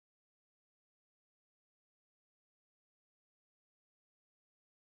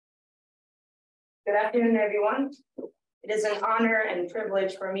Good afternoon, everyone. It is an honor and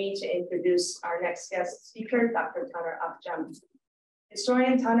privilege for me to introduce our next guest speaker, Dr. Taner Akçam.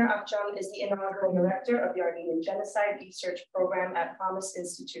 Historian Taner Akçam is the inaugural director of the Armenian Genocide Research Program at Promise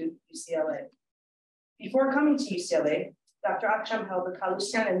Institute, UCLA. Before coming to UCLA, Dr. Akçam held the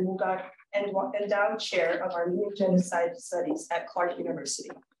Kaloosdian and Mugar Endowed Chair of Armenian Genocide Studies at Clark University.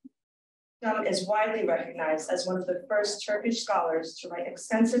 Akçam is widely recognized as one of the first Turkish scholars to write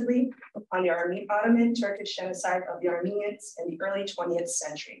extensively on the Ottoman-Turkish genocide of the Armenians in the early 20th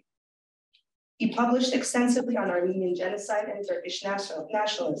century. He published extensively on Armenian genocide and Turkish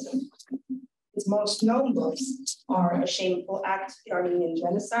nationalism. His most known books are A Shameful Act, the Armenian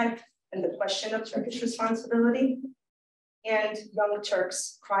Genocide, and the Question of Turkish Responsibility, and Young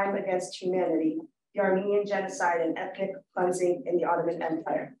Turks, Crime Against Humanity, the Armenian Genocide and Ethnic Cleansing in the Ottoman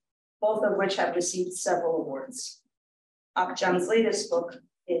Empire, both of which have received several awards. Akçam's latest book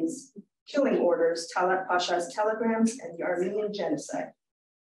is Killing Orders, Talat Pasha's Telegrams, and the Armenian Genocide.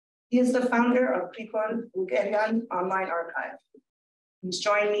 He is the founder of Krikor Guerguerian online archive. Please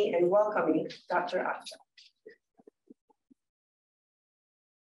join me in welcoming Dr. Akçam.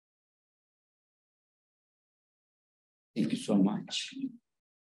 Thank you so much.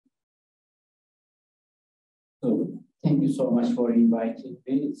 So, thank you so much for inviting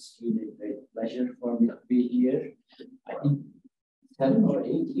me. It's really a great pleasure for me to be here. I think 7 or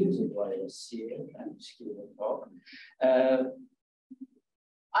 8 years ago I was here and giving a talk.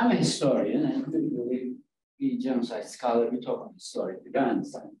 I'm a historian and usually a genocide scholar. We talk on historic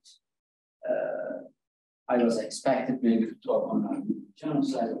events, and I was expected maybe to talk on Armenian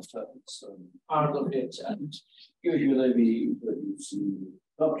genocide or certain part of it, and usually we produce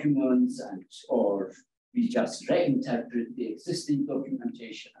documents or we just reinterpret the existing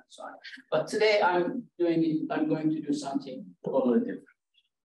documentation and so on. But today I'm going to do something totally different.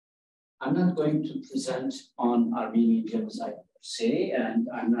 I'm not going to present on Armenian genocide per se, and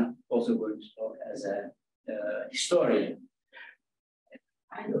I'm not also going to talk as a historian.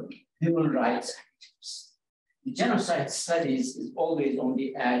 Kind of human rights activist. The genocide studies is always on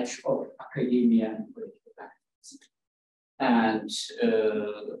the edge of academia and political activism. And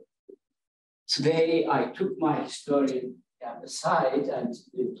today I took my historian aside and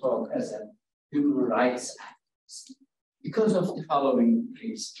will talk as a human rights activist because of the following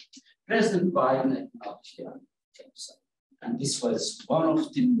reason. President Biden acknowledged the genocide, and this was one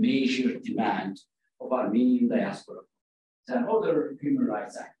of the major demands of Armenian diaspora and other human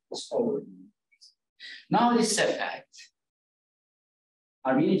rights activists over the years. Now this is a fact.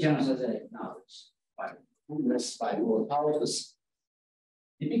 Armenian genocide is acknowledged by Congress, by the world powers.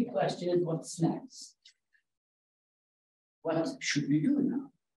 The big question is, what's next? What should we do now?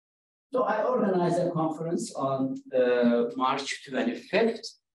 So I organized a conference on March 25th,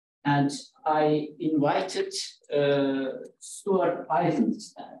 and I invited Stuart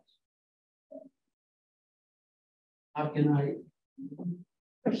Eisenstadt. How can I?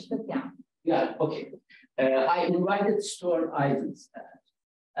 Yeah, okay. I invited Stuart Eisenstadt.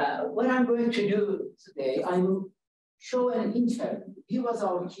 What I'm going to do today, I will show an interview. He was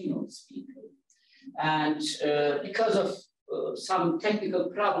our keynote speaker. And because of some technical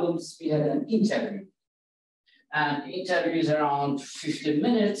problems, we had an interview. And the interview is around 15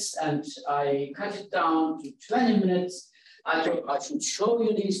 minutes, and I cut it down to 20 minutes. I thought I should show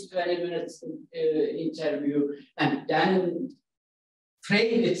you these 20 minutes interview and then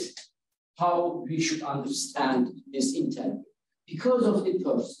frame it how we should understand this interview. Because of the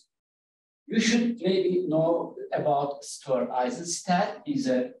person, you should maybe know about Stuart Eisenstadt. He's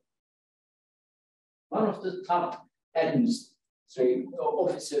one of the top administrative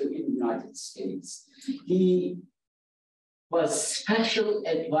officers in the United States. He was special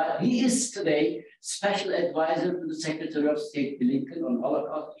advisor. He is today special advisor to the Secretary of State Blinken on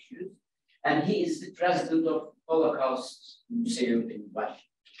Holocaust issues, and he is the president of Holocaust Museum in Washington.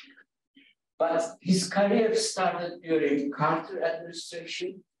 But his career started during Carter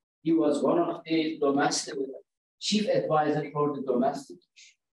administration. He was one of the chief advisor for the domestic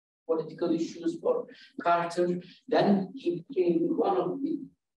political issues for Carter. Then he became one of the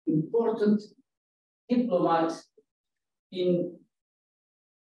important diplomats in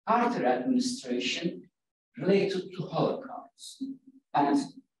Carter administration related to Holocaust. And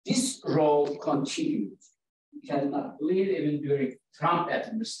this role continued. You cannot believe even during Trump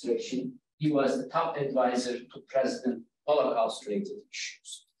administration, he was the top advisor to President Holocaust-related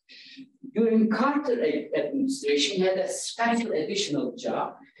issues. During Carter administration, he had a special additional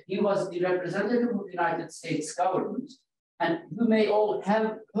job. He was the representative of the United States government, and you may all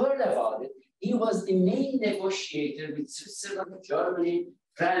have heard about it. He was the main negotiator with Switzerland, Germany,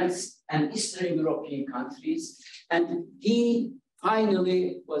 France and Eastern European countries. And he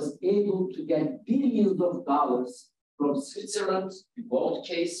finally was able to get billions of dollars from Switzerland, the gold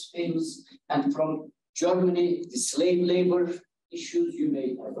case famous, and from Germany, the slave labor issues, you may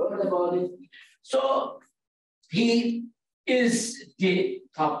have heard about it. So he is the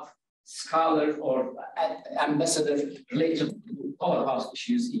top scholar or ambassador related to Holocaust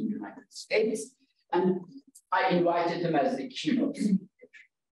issues in the United States. And I invited him as the keynote speaker.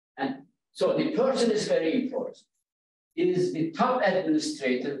 And so the person is very important. He is the top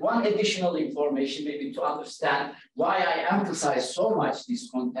administrator. One additional information maybe to understand why I emphasize so much this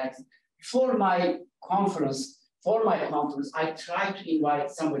context. For my conference, I tried to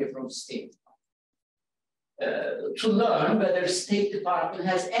invite somebody from State to learn whether State Department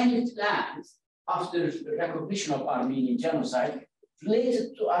has any plans after the recognition of Armenian genocide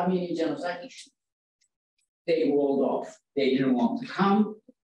related to Armenian genocide issues. They walled off. They didn't want to come.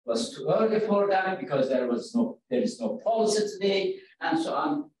 It was too early for them because there is no policy today, and so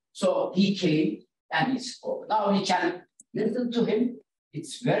on. So he came and he spoke. Now we can listen to him.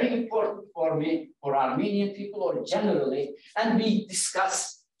 It's very important for me, for Armenian people or generally, and we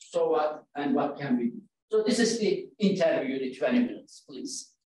discuss so what and what can we do. So this is the interview, the 20 minutes, please.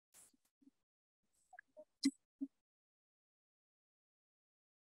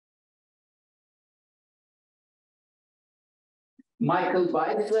 Michael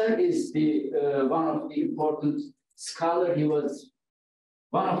Weissler is the one of the important scholars. He was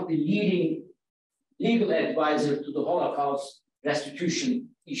one of the leading legal advisors to the Holocaust restitution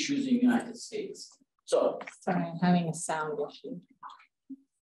issues in the United States. So, sorry, I'm having a sound issue.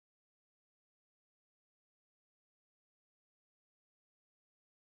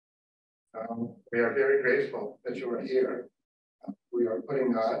 We are very grateful that you are here. We are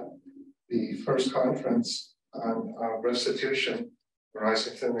putting on the first conference on restitution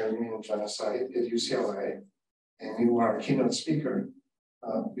arising from the Armenian Genocide at UCLA, and you are a keynote speaker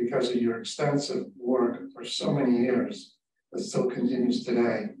because of your extensive work for so many years that still continues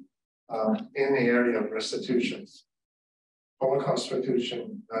today in the area of restitution, Holocaust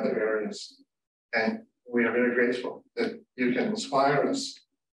restitution, and other areas. And we are very grateful that you can inspire us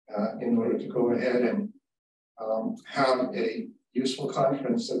in order to go ahead and have a useful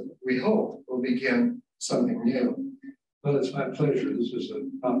conference that we hope will begin something new. Well, it's my pleasure. This is a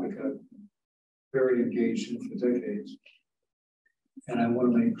topic I've been very engaged in for decades. And I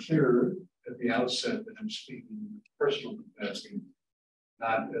want to make clear at the outset that I'm speaking in personal capacity,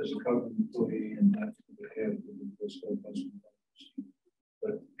 not as a government employee and not to the head of the fiscal investment,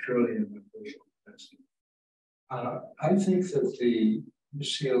 but purely in my personal capacity. I think that the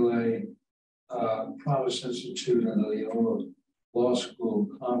UCLA Promise Institute and the Loyola Law School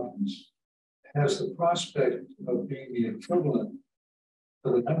Conference has the prospect of being the equivalent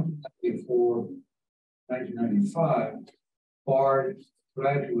of the 1994-1995 Bard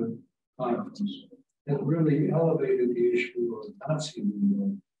Graduate Conference that really elevated the issue of Nazi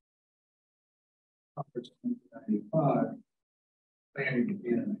rule. Conference in 1995, planning to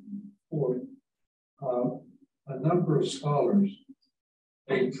begin in 1994. A number of scholars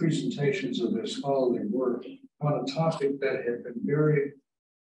made presentations of their scholarly work on a topic that had been buried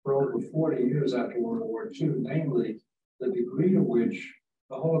for over 40 years after World War II, namely the degree to which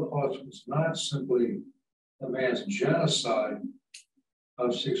the Holocaust was not simply a mass genocide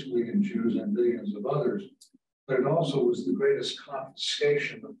of 6 million Jews and millions of others, but it also was the greatest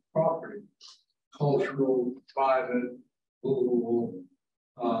confiscation of property, cultural, private, movable,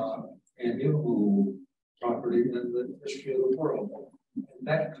 and immovable property in the history of the world. And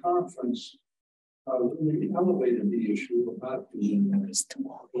that conference really elevated the issue about the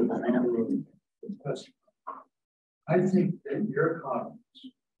number of testimony. I think that your conference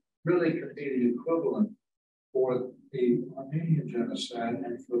really could be the equivalent for the Armenian genocide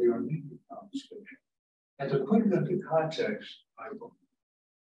and for the Armenian confiscation. And to put it into context, Michael,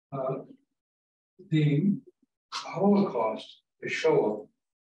 the Holocaust, the Shoah,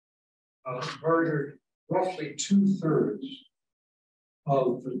 murdered roughly 2/3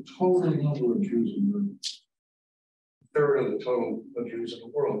 of the total number of Jews in Europe, a third of the total of Jews in the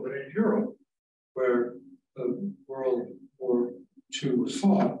world. But in Europe, where the World War II was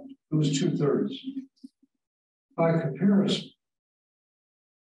fought, it was 2/3. By comparison,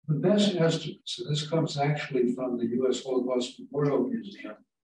 the best estimates, and this comes actually from the U.S. Holocaust Memorial Museum,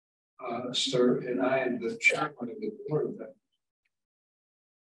 and I am the chairman of the board of that,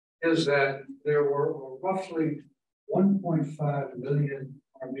 is that there were roughly 1.5 million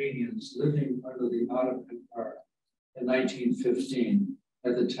Armenians living under the Ottoman Empire in 1915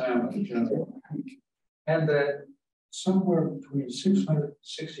 at the time of the genocide, and that somewhere between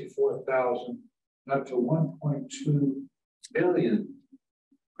 664,000 up to 1.2 billion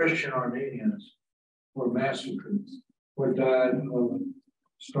Christian Armenians were massacred or died of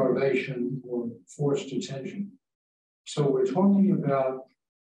starvation or forced detention. So we're talking about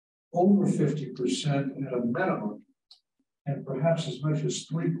over 50% at a minimum, and perhaps as much as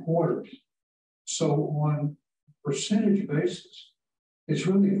 3/4. So on percentage basis, it's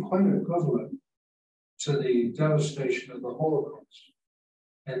really quite equivalent to the devastation of the Holocaust.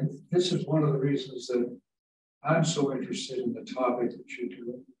 And this is one of the reasons that I'm so interested in the topic that you're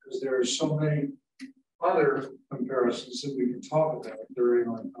doing, because there are so many other comparisons that we can talk about during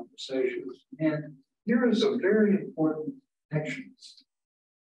our conversations. And here is a very important connection.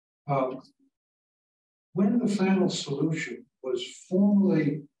 When the final solution was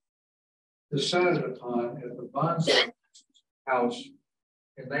formally decided upon at the Bonn House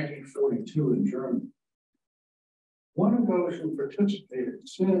in 1942 in Germany, one of those who participated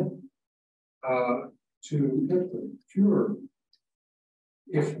said to Hitler, Führer,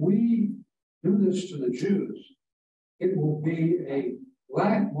 if we do this to the Jews, it will be a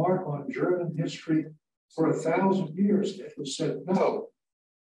black mark on German history for 1,000 years. Hitler said, no,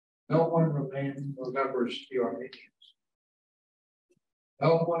 no one remembers the Armenians.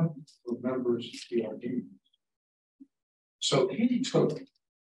 No one remembers the Armenians. So he took the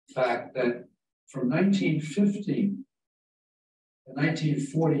fact that from 1915 to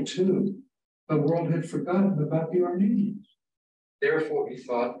 1942, the world had forgotten about the Armenians. Therefore, he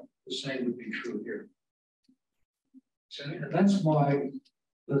thought the same would be true here. And that's why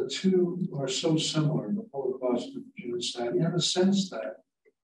the two are so similar, the Holocaust and the genocide, in the sense that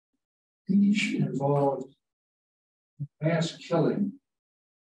each involved mass killing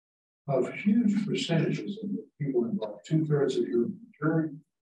of huge percentages of the people involved, 2/3 of your jury,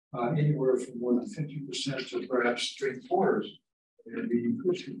 anywhere from more than 50% to perhaps 3/4 of their being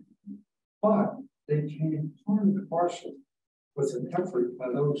Christian. But they came part and parcel with an effort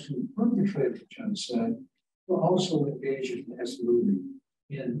by those who perpetrated the genocide to also engage in mass looting,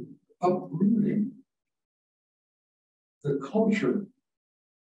 in uprooting the culture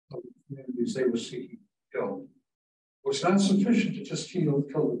of the communities they were seeking to kill. It was not sufficient to just kill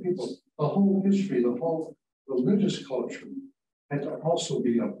the people. The whole history, the whole religious culture had to also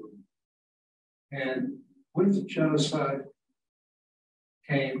be uprooted. And with the genocide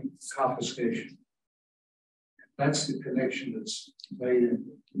came confiscation. That's the connection that's made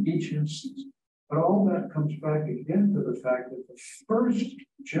in each instance. But all that comes back again to the fact that the first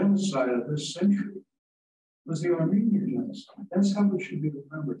genocide of this century was the Armenian genocide. That's how it should be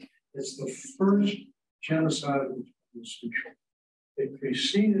remembered. It's the first genocide of this century. It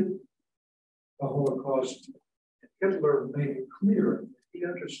preceded the Holocaust. Hitler made it clear that he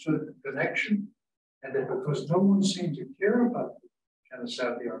understood the connection, and that because no one seemed to care about the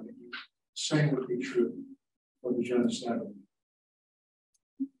genocide of the Armenians, the same would be true for the genocide of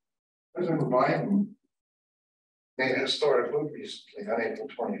President Biden made a historic move recently on April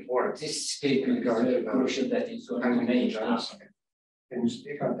 24th. This statement is crucial that is going to be made now. Can you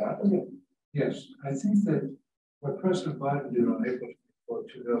speak on that? Yes, I think that what President Biden did on April 24,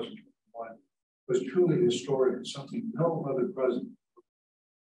 2021 was truly historic and something no other president.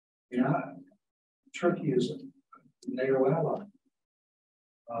 Turkey is a NATO ally.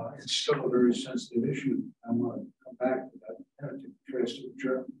 It's still a very sensitive issue. I'm going to come back to that to trace to the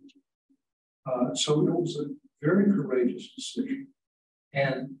Germans. So it was a very courageous decision.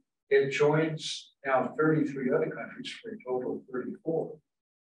 And it joins now 33 other countries for a total of 34.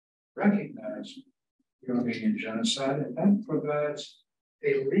 Recognize the Armenian genocide, and that provides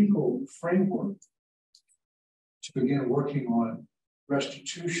a legal framework to begin working on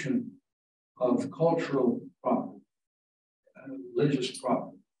restitution of cultural property, religious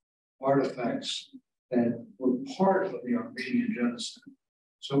property, artifacts that were part of the Armenian genocide.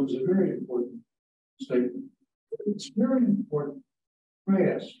 So it was a very important statement. It's very important to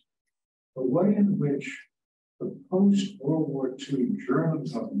grasp the way in which the post-World War II German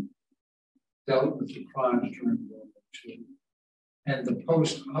government dealt with the crimes during World War II, and the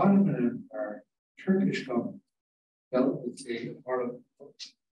post-Ottoman Empire Turkish government dealt with the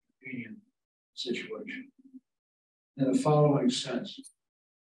Armenian situation in the following sense.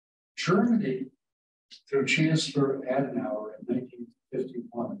 Germany, through Chancellor Adenauer in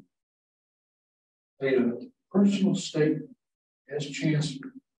 1951, made a personal statement as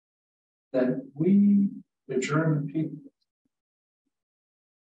Chancellor that we, the German people,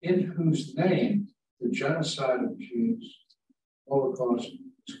 in whose name the genocide of Jews, Holocaust,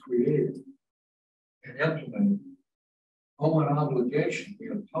 was created and implemented, owe an obligation. We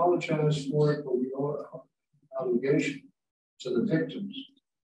apologize for it, but we owe an obligation to the victims.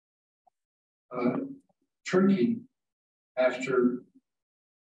 Turkey, after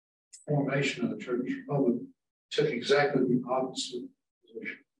formation of the Turkish Republic, took exactly the opposite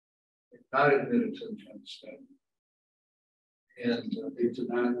position. They not admitted to the genocide, and they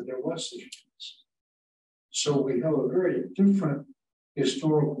denied that there was such a genocide. So we have a very different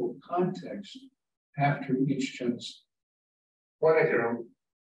historical context after each genocide. One of your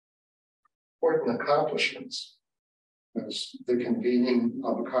important accomplishments was the convening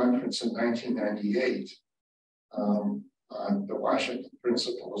of a conference in 1998 on the Washington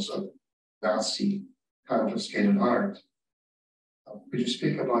principles of Nazi confiscated art. Could you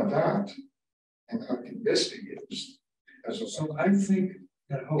speak about that and how this is? So I think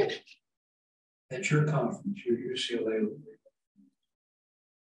and hope that your conference, your UCLA,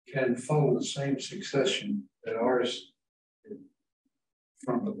 can follow the same succession that ours did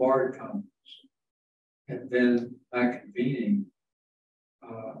from the Bard Conference, and then by convening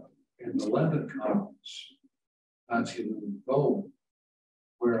in the London Conference, Gold,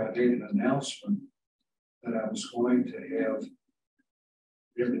 where I made an announcement that I was going to have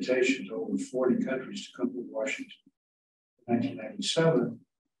invitations to over 40 countries to come to Washington in 1997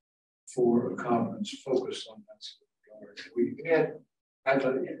 for a conference focused on that. We had, at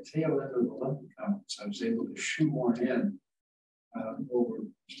the tail end of the London Conference, I was able to shoehorn in over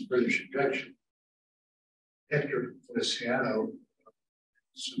some British objection, Hector Feliciano,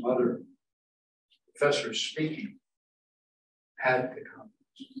 some other professors speaking at the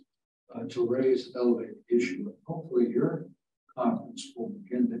conference to raise and elevate the issue. And hopefully your conference will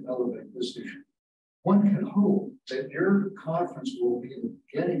begin to elevate this issue. One can hope that your conference will be the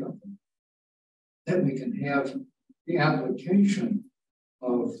beginning of them, that we can have the application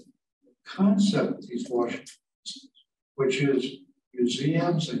of the concept of these Washington principles, which is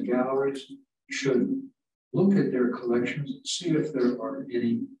museums and galleries should look at their collections and see if there are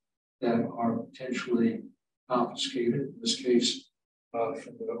any that are potentially confiscated, in this case,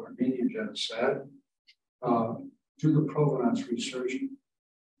 from the Armenian Genocide, do the provenance research,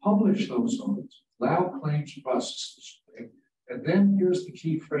 publish those notes, allow claims processes, and then here's the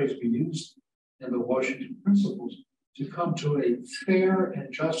key phrase we used in the Washington Principles, to come to a fair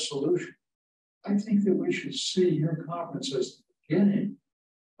and just solution. I think that we should see your conference as the beginning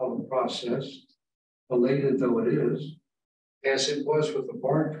of the process, belated though it is, as it was with the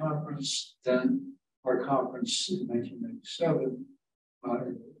Bard Conference, then our conference in 1997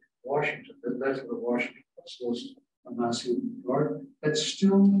 in Washington, that led to the Washington Principles of Nazi art. That's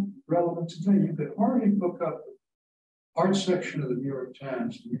still relevant today. You could hardly book up the art section of the New York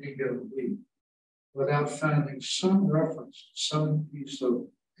Times in any given week without finding some reference, some piece of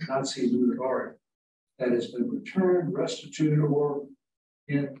Nazi looted art that has been returned, restituted, or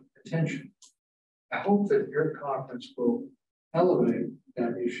in detention. I hope that your conference will elevate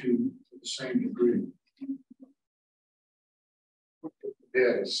that issue to the same degree.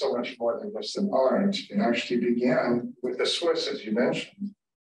 Yeah, it's so much more than just an art. It actually began with the Swiss, as you mentioned,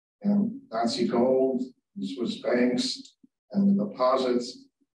 and Nazi gold, Swiss banks, and the deposits.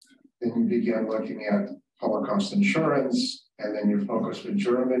 Then you began looking at Holocaust insurance, and then you focused with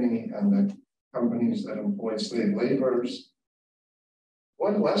Germany and the companies that employ slave laborers.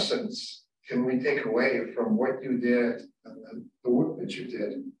 What lessons can we take away from what you did and the work that you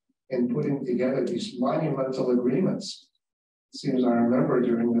did in putting together these monumental agreements? It seems I remember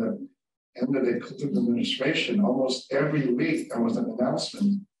during the end of the Clinton administration, almost every week there was an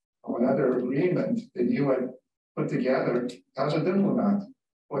announcement of another agreement that you had put together as a diplomat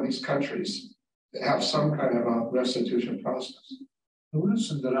for these countries that have some kind of a restitution process. The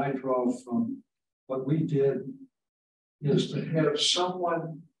lesson that I draw from what we did is to have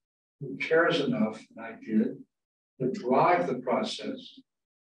someone who cares enough, and I did, to drive the process,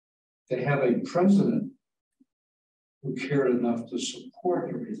 to have a president who cared enough to support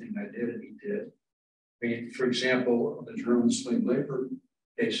everything I did, and he did. I mean, for example, the German slave labor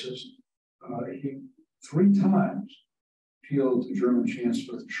cases, he 3 times appealed to German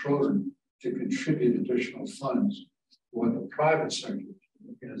Chancellor Schroeder to contribute additional funds for the private sector.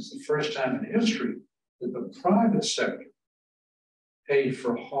 And it's the first time in history that the private sector paid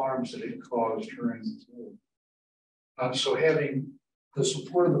for harms that it caused during the war. So having the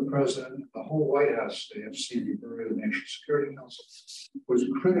support of the president, the whole White House staff, Sandy Berger, the National Security Council, was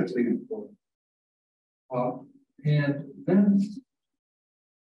critically important. And then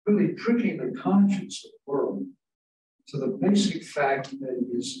really pricking the conscience of the world to the basic fact that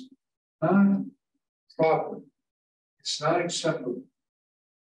it is not proper, it's not acceptable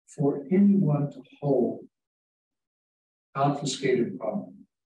for anyone to hold confiscated property.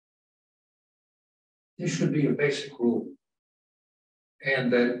 this should be a basic rule.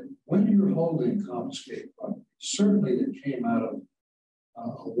 And that when you're holding confiscated property, certainly that came out of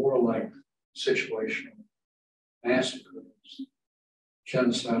a warlike situation, massacres,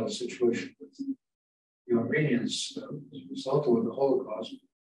 genocidal situation with the Armenians as a result of the Holocaust,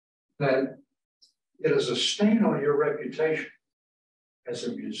 that it is a stain on your reputation as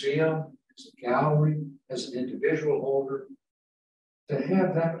a museum, as a gallery, as an individual holder, to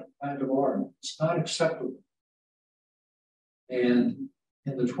have that kind of art. It's not acceptable. And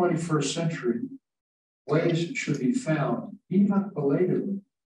in the 21st century, ways should be found, even belatedly,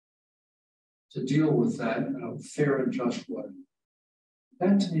 to deal with that in a fair and just way.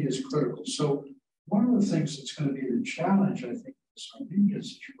 That to me is critical. So one of the things that's going to be the challenge, I think, in this Armenian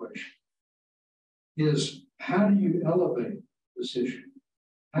situation is how do you elevate this issue?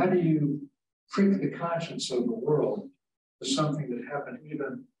 How do you prick the conscience of the world to something that happened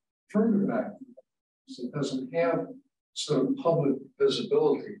even further back? So it doesn't have sort of public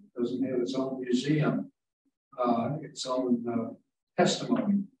visibility, it doesn't have its own museum, its own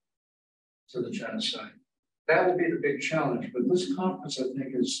testimony to the genocide. That will be the big challenge. But this conference, I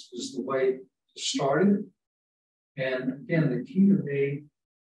think, is the way to start it. And again, the key to me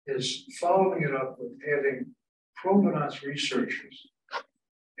is following it up with having provenance researchers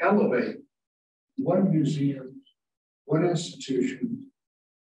elevate what museums, what institutions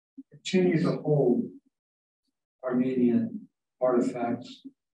continue to hold Armenian artifacts,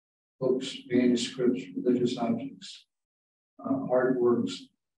 books, manuscripts, religious objects, artworks,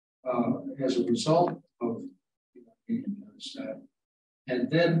 as a result of the Armenian genocide. And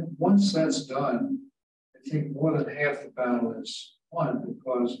then once that's done, I think more than half the battle is won,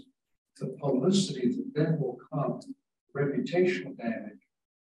 because the publicity that then will come, reputational damage,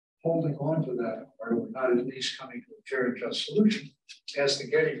 holding on to that, or not at least coming to a fair and just solution, as the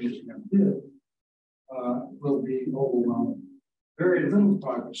Getty Museum did, will be overwhelming. Very little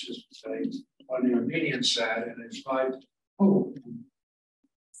progress has been made on the Armenian side, and it's my hope,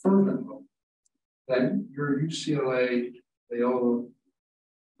 fervent hope, that your UCLA Loyola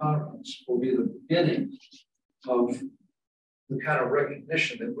conference will be the beginning of the kind of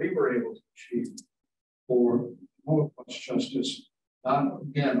recognition that we were able to achieve for Holocaust justice, not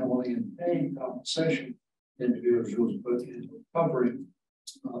again only in paying compensation to individuals, but in recovering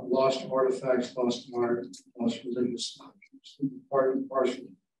lost artifacts, lost art, lost religious objects, part and parcel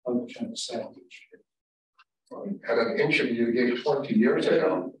of the genocide. At an interview you gave 20 years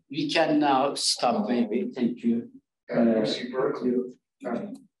ago. We can now stop, maybe. Thank you. UC Berkeley.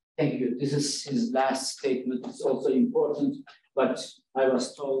 Thank you. This is his last statement. It's also important, but I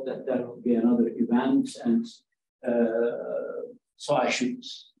was told that there will be another event, and so I should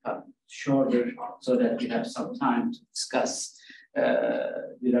cut shorter so that we have some time to discuss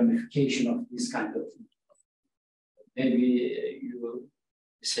the ramification of this kind of thing. Maybe you will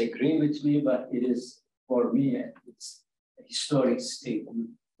disagree with me, but it is, for me, it's a historic statement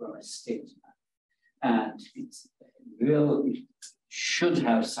from a statesman. And it should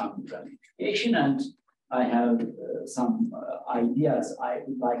have some ramification, and I have some ideas I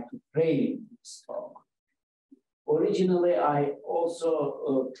would like to frame in this talk. Originally, I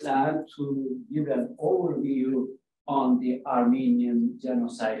also planned to give an overview on the Armenian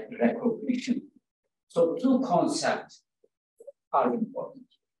genocide recognition. So two concepts are important.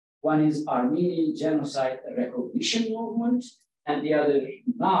 One is Armenian genocide recognition movement, and the other,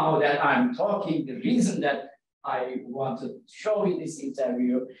 now that I'm talking, the reason that I wanted to show in this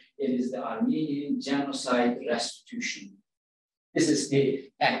interview, it is the Armenian genocide restitution. This is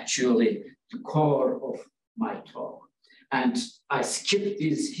actually the core of my talk. And I skipped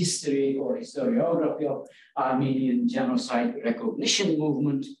this history or historiography of Armenian genocide recognition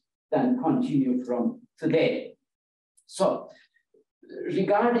movement, then continue from today. So,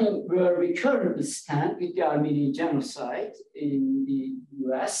 regarding where we currently stand with the Armenian genocide in the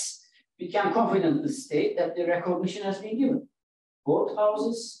US, we can confidently state that the recognition has been given. Both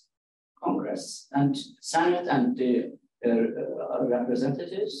houses, Congress and Senate and the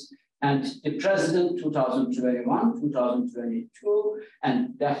representatives, and the president 2021, 2022,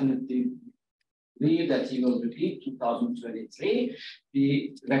 and definitely believe that he will repeat 2023,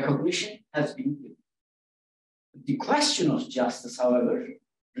 the recognition has been given. The question of justice, however,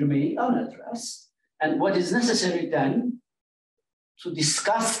 remains unaddressed. And what is necessary then to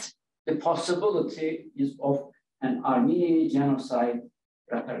discuss the possibility is of an Armenian genocide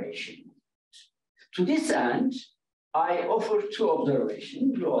reparation. To this end, I offer two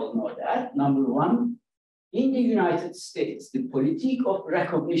observations, you all know that. Number one, in the United States, the politique of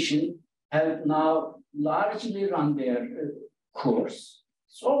recognition have now largely run their course.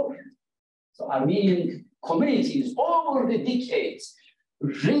 It's over. So Armenian communities over the decades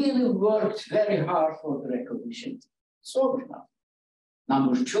really worked very hard for the recognition. So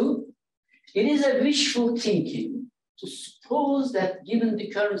number two, it is a wishful thinking to suppose that given the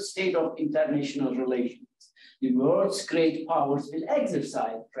current state of international relations, the world's great powers will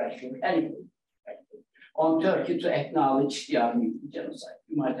exercise pressure anyway on Turkey to acknowledge the Armenian genocide.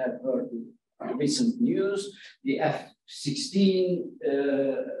 You might have heard the recent news, the F-16,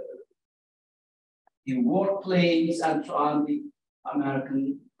 the warplanes and so on, the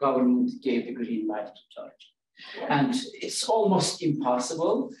American government gave the green light to Turkey. And it's almost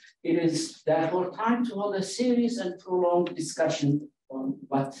impossible. It is therefore time to hold a serious and prolonged discussion on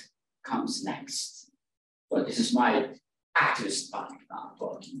what comes next. Well, this is my activist part now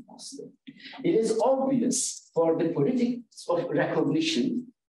talking mostly. It is obvious for the politics of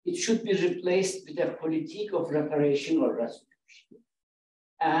recognition, it should be replaced with a politique of reparation or restitution,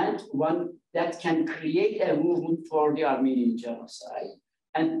 and one that can create a movement for the Armenian genocide.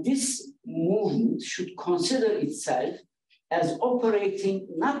 And this movement should consider itself as operating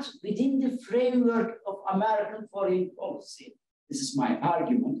not within the framework of American foreign policy, this is my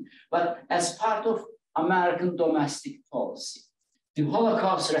argument, but as part of American domestic policy. The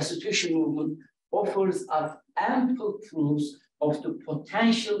Holocaust restitution movement offers us ample proofs of the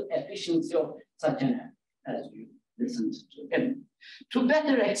potential efficiency of such an act, as you listened to him. To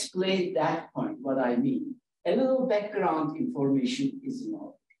better explain that point, what I mean, a little background information is in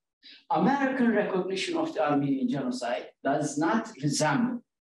order. American recognition of the Armenian genocide does not resemble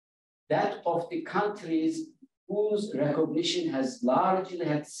that of the countries whose recognition has largely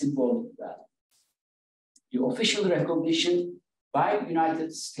had symbolic value. The official recognition by the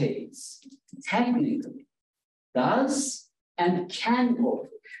United States technically does and can offer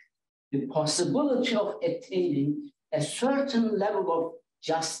the possibility of attaining a certain level of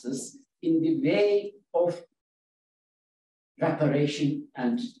justice in the way of reparation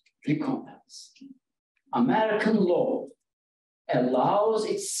and recompense. American law allows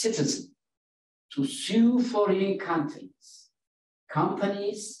its citizens to sue foreign countries,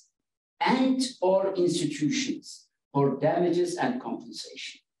 companies, and or institutions for damages and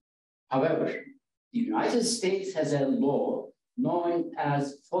compensation. However, the United States has a law known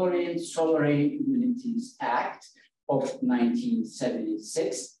as Foreign Sovereign Immunities Act of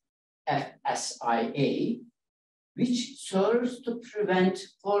 1976, FSIA, which serves to prevent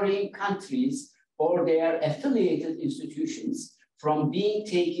foreign countries or their affiliated institutions from being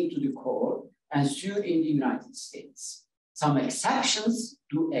taken to the court and sued in the United States. Some exceptions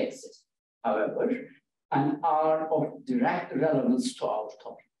do exist, however, and are of direct relevance to our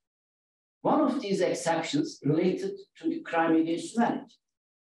topic. One of these exceptions related to the crime against humanity.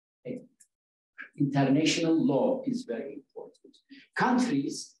 International law is very important.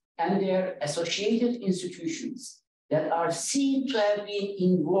 Countries and their associated institutions that are seen to have been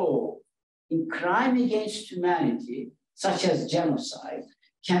involved in crime against humanity, such as genocide,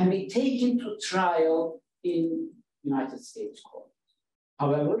 can be taken to trial in United States court.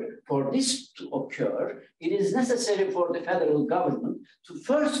 However, for this to occur, it is necessary for the federal government to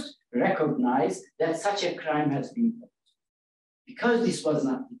first recognize that such a crime has been committed. Because this was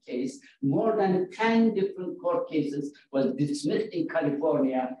not the case, more than 10 different court cases was dismissed in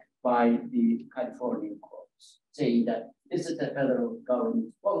California by the Californian courts, saying that this is the federal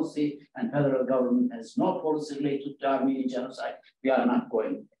government policy and federal government has no policy related to Armenian genocide. We are not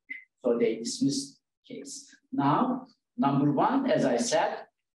going there. So they dismissed the case. Now, number one, as I said,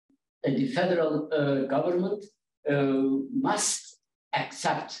 the federal government must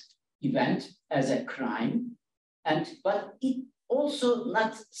accept event as a crime, but it also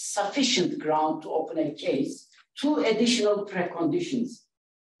not sufficient ground to open a case. Two additional preconditions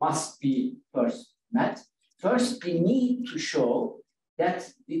must be first met. First, we need to show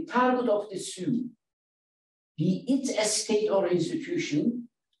that the target of the suit, be it a state or institution,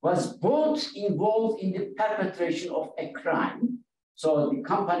 was both involved in the perpetration of a crime. So the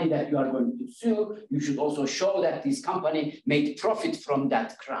company that you are going to sue, you should also show that this company made profit from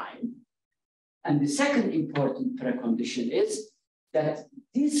that crime. And the second important precondition is that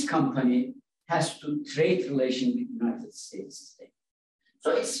this company has to trade relation with the United States state.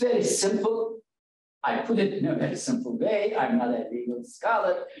 So it's very simple. I put it in a very simple way. I'm not a legal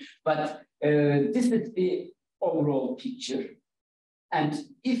scholar, but this is the overall picture. And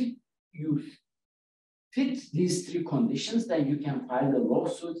if you fit these three conditions, then you can file a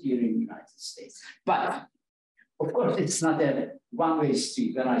lawsuit here in the United States. But of course, it's not a one-way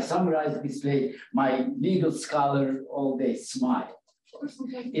street. When I summarize this way, my legal scholar all day smile.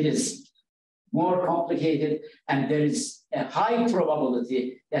 It is more complicated, and there is a high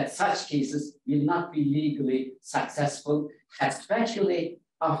probability that such cases will not be legally successful, especially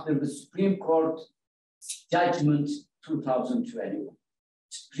after the Supreme Court judgment 2021.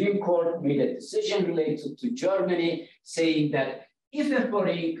 Supreme Court made a decision related to Germany saying that if a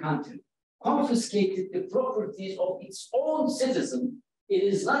foreign country confiscated the properties of its own citizen, it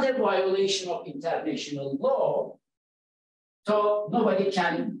is not a violation of international law. So nobody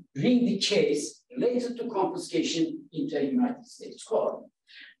can bring the case related to confiscation into a United States court.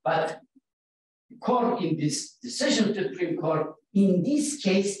 But the court in this decision of the Supreme Court, in this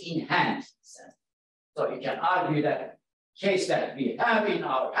case in hand, said. So you can argue that case that we have in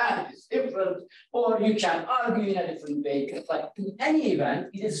our hand is different, or you can argue in a different way. But in any event,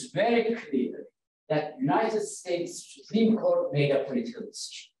 it is very clear that United States Supreme Court made a political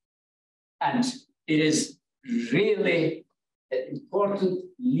decision. And it is really an important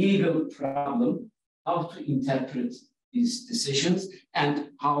legal problem how to interpret these decisions and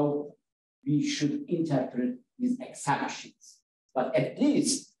how we should interpret these exceptions. But at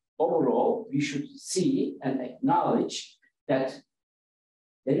least overall, we should see and acknowledge that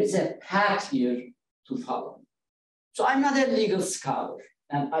there is a path here to follow. So I'm not a legal scholar,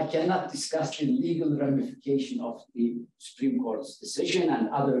 and I cannot discuss the legal ramification of the Supreme Court's decision and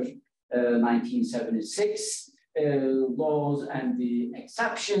other 1976 laws and the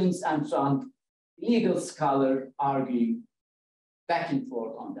exceptions and so on. Legal scholar arguing back and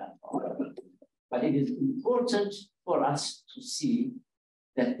forth on that part. But it is important for us to see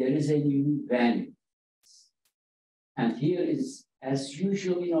that there is a new value. And here is, as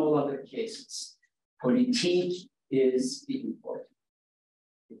usual in all other cases, politique is the important.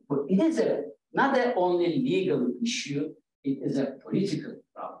 It is not only legal issue, it is a political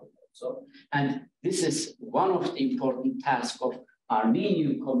problem also. And this is one of the important tasks of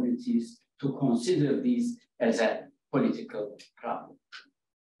Armenian communities to consider these as a political problem.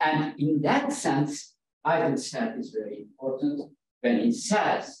 And in that sense, Eisenstadt is very important when he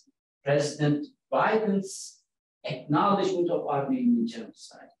says President Biden's acknowledgement of Armenian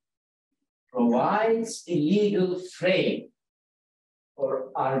genocide provides the legal frame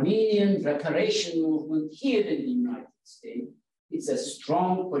for Armenian reparation movement here in the United States. It's a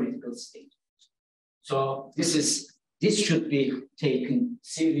strong political statement. So this should be taken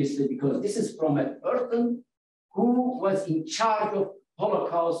seriously because this is from a person who was in charge of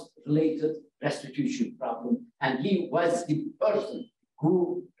Holocaust-related restitution problem, and he was the person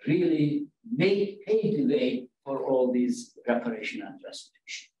who really paved the way for all these reparation and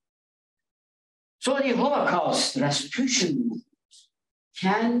restitution. So the Holocaust restitution movement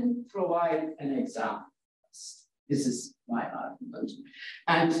can provide an example. This is my argument.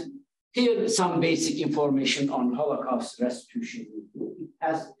 And here is some basic information on Holocaust restitution movement. It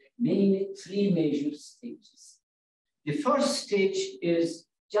has mainly three major stages. The first stage is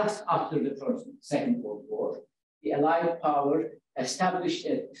just after the Second World War. The Allied power established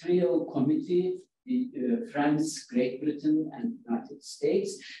a trio committee, France, Great Britain, and United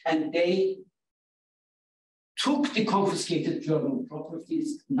States, and they took the confiscated German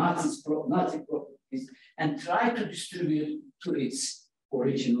properties, Nazi properties, and tried to distribute to its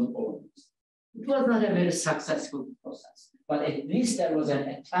original owners. It was not a very successful process, but at least there was an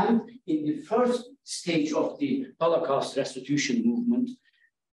attempt in the first stage of the Holocaust restitution movement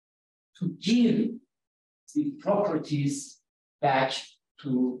to give the properties back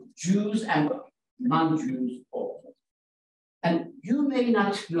to Jews and non-Jews also. And you may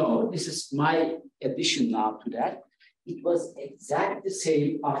not know, this is my addition now to that, it was exactly the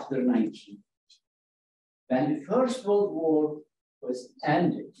same after 1990. When the First World War was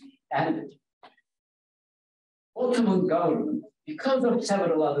ended, Ottoman government, because of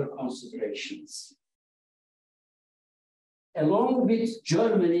several other considerations, along with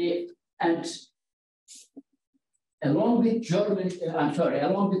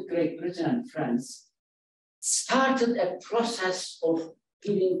Great Britain and France, started a process of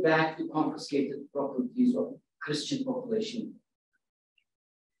giving back the confiscated properties of Christian population.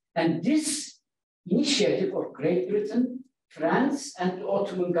 And this initiative of Great Britain, France, and the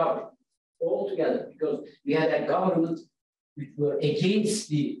Ottoman government all together, because we had a government which were against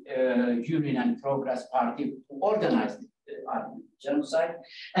the Union and Progress Party who organized the Armenian genocide,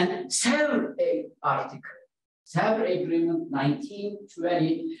 and Sevres Agreement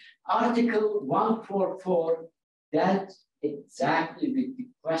 1920, Article 144, dealt exactly with the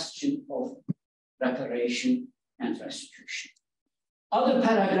question of reparation and restitution. Other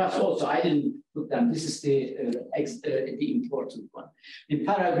paragraphs also, I didn't put them, this is the important one. The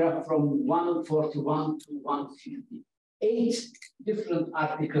paragraph from 141 to 150, 8 different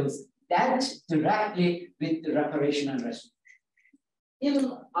articles that directly with the reparation and restitution.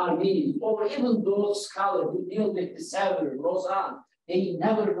 Even Armenians, or even those scholars who deal with the Sevres, Lausanne, they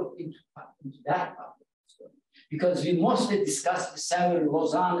never looked into that part of the story. Because we mostly discuss the Sevres,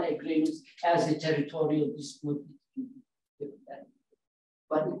 Lausanne agreements as a territorial dispute.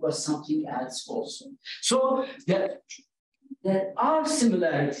 But it was something else also. So there are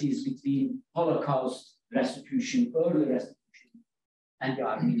similarities between Holocaust restitution, early restitution, and the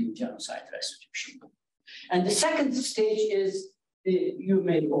Armenian genocide restitution. And the second stage is, you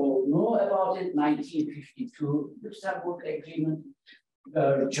may all know about it, 1952 Luxembourg Agreement.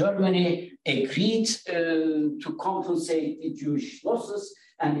 Germany agreed to compensate the Jewish losses,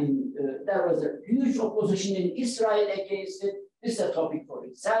 and there was a huge opposition in Israel against it. This is a topic for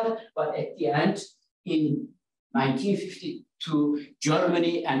itself, but at the end, in 1952,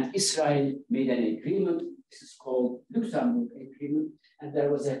 Germany and Israel made an agreement. This is called Luxembourg Agreement. And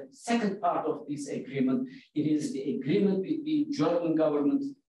there was a second part of this agreement. It is the agreement between German government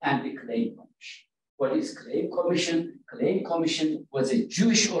and the Claim Commission. What is Claim Commission? Claim Commission was a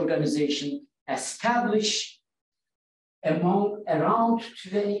Jewish organization established among around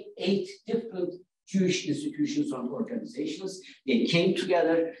 28 different Jewish institutions and organizations. They came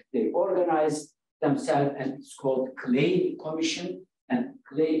together, they organized themselves, and it's called Claim Commission. And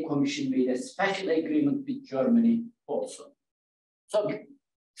Claim Commission made a special agreement with Germany also. So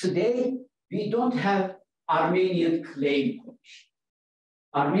today, we don't have Armenian Claim Commission.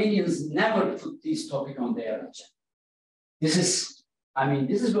 Armenians never put this topic on their agenda. This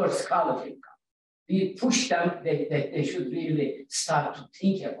is where scholarship comes. We push them that they should really start to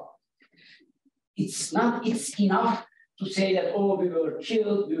think about it. It's enough to say that, oh, we were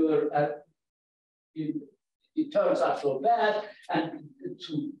killed, the terms are so bad, and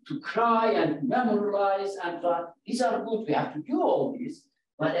to cry and memorialize and so on. These are good, we have to do all this,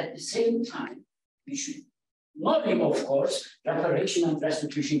 but at the same time, we should, knowing, of course, reparation and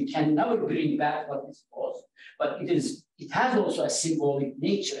restitution can never bring back what is lost, but it has also a symbolic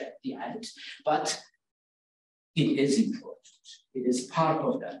nature at the end, but it is important. It is part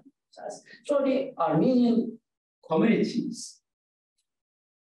of that process. So the Armenian communities,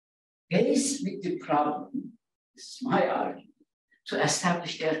 faced with the problem, this is my argument, to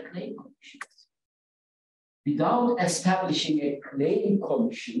establish their claim commissions. Without establishing a claim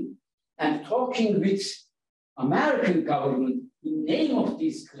commission and talking with American government in the name of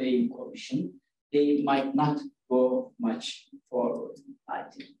this claim commission, they might not go much forward, I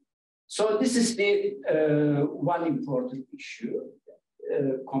think. So this is the one important issue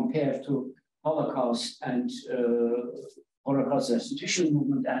compared to Holocaust and Holocaust restitution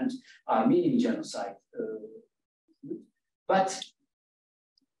movement and Armenian genocide. But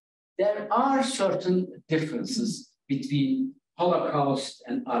there are certain differences between Holocaust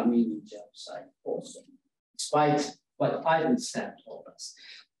and Armenian genocide also, despite what I understand told us.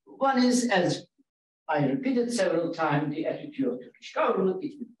 One is, as I repeated several times, the attitude of the Turkish government.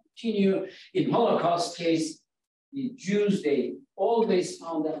 It will continue. In Holocaust case, the Jews, they always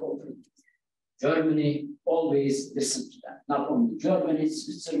found that open. Germany always listened to them. Not only Germany,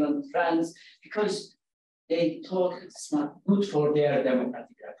 Switzerland, France, because they thought it's not good for their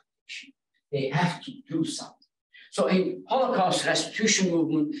democratic reputation. They have to do something. So in Holocaust restitution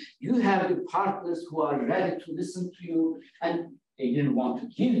movement, you have the partners who are ready to listen to you, and they didn't want to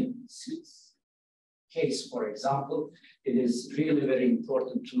give it. Swiss case, for example, it is really very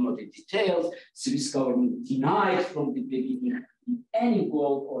important to know the details. Swiss government denied from the beginning any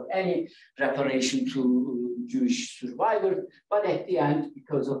goal or any reparation to Jewish survivors, but at the end,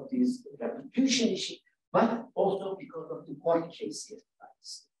 because of this restitution issue, but also because of the court cases.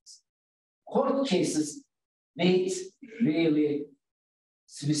 Court cases made really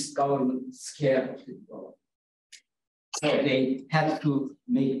Swiss government scared of the government. So they had to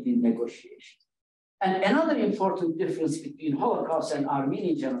make the negotiation. And another important difference between Holocaust and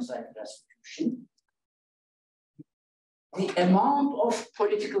Armenian genocide restitution, the amount of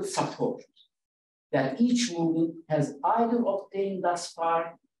political support that each movement has either obtained thus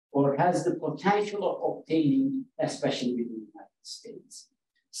far or has the potential of obtaining, especially within the United States.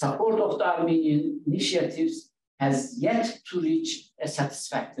 Support of the Armenian initiatives has yet to reach a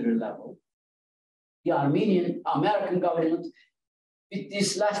satisfactory level. The American government, with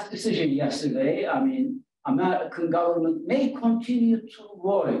this last decision yesterday, American government may continue to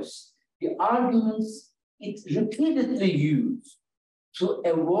voice the arguments it repeatedly used to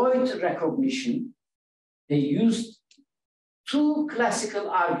avoid recognition. They used two classical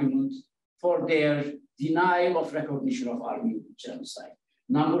arguments for their denial of recognition of Armenian genocide.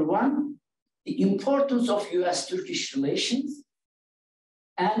 Number one, the importance of US-Turkish relations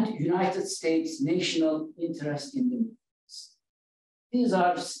and United States national interest in the Middle East. These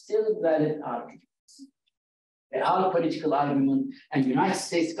are still valid arguments. They are political argument, and United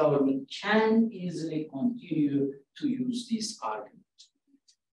States government can easily continue to use this argument.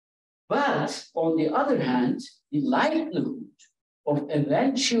 But on the other hand, the likelihood of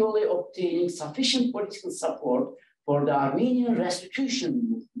eventually obtaining sufficient political support for the Armenian restitution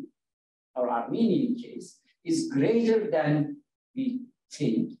movement, or Armenian case, is greater than we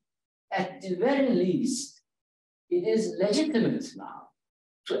think. At the very least, it is legitimate now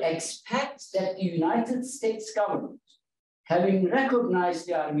to expect that the United States government, having recognized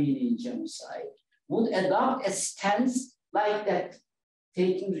the Armenian genocide, would adopt a stance like that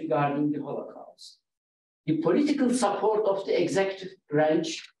taken regarding the Holocaust. The political support of the executive branch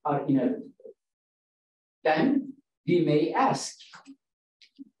are inevitable. Then we may ask,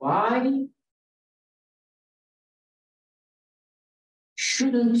 why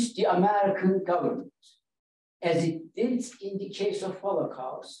shouldn't the American government, as it did in the case of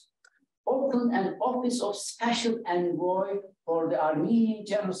Holocaust, open an office of special envoy for the Armenian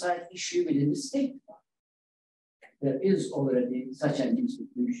genocide issue within the State Department? There is already such an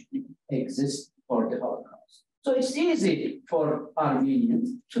institution exists for the Holocaust. So it's easy for Armenians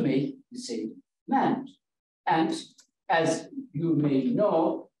to make the same demand. And as you may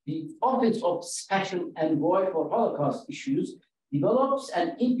know, the Office of Special Envoy for Holocaust Issues develops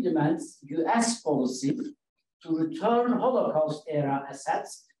and implements US policy to return Holocaust-era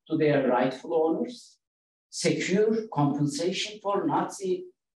assets to their rightful owners, secure compensation for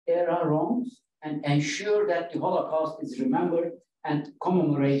Nazi-era wrongs, and ensure that the Holocaust is remembered and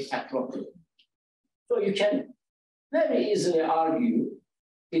commemorated appropriately. So you can very easily argue,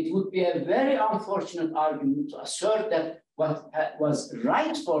 it would be a very unfortunate argument to assert that what was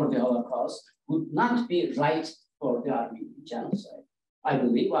right for the Holocaust would not be right for the Armenian genocide. I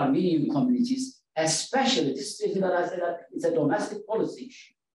believe Armenian communities, especially, this is that I said that it's a domestic policy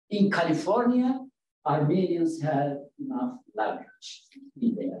issue. In California, Armenians have enough leverage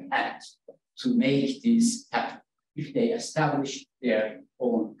in their hands to make this happen. If they establish their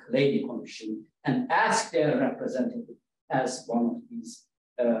own claim commission and ask their representative as one of these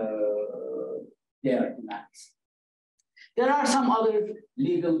their demands. There are some other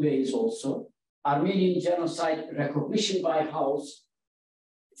legal ways also. Armenian genocide recognition by House,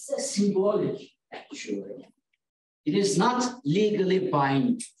 it's a symbolic actually. It is not legally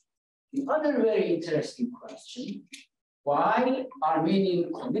binding. The other very interesting question, why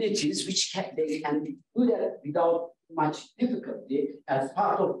Armenian communities, which they can do that without much difficulty as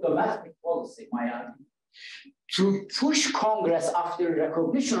part of domestic policy, my argument, to push Congress after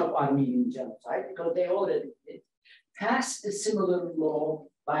recognition of Armenian genocide, because they already did, passed a similar law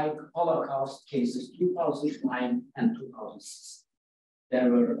like Holocaust cases 2009 and 2006. There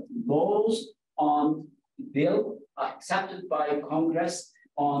were laws on the bill accepted by Congress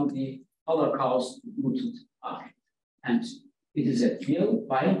on the Holocaust mooted act. And it is a bill,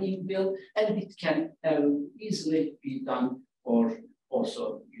 binding bill, and it can easily be done for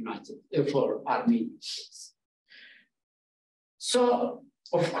also for Armenian states. So,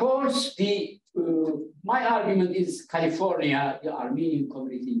 of course, my argument is California, the Armenian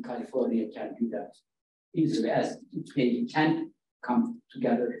community in California can do that easily, as they can come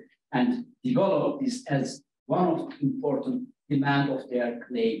together and develop this as one of the important demands of their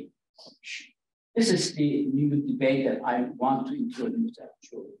claim. This is the new debate that I want to introduce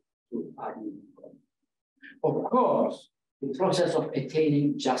actually to Armenian community. Of course, the process of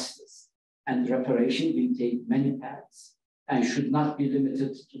attaining justice and reparation will take many paths and should not be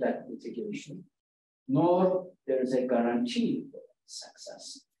limited to that litigation, nor there is a guarantee for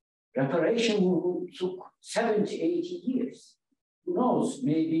success. Reparation took 70, 80 years. Who knows,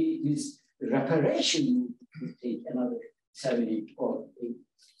 maybe this reparation will take another 70 or 80 years.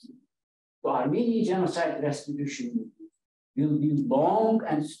 The Armenian genocide restitution will be long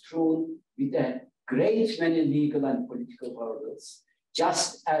and strewn with a great many legal and political hurdles,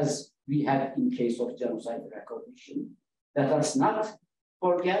 just as we had in case of genocide recognition. Let us not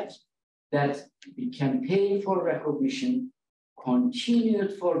forget that the campaign for recognition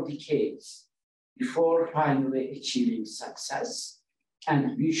continued for decades before finally achieving success,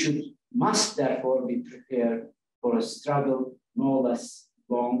 and we must therefore be prepared for a struggle no less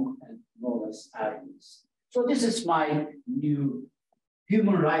long and no less arduous. So this is my new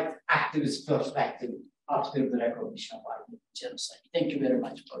human rights activist perspective after the recognition of Armenian genocide. Thank you very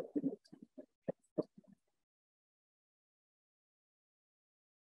much for it.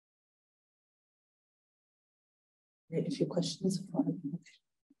 A few questions.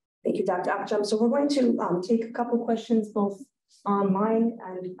 Thank you, Dr. Akçam. So we're going to take a couple questions both online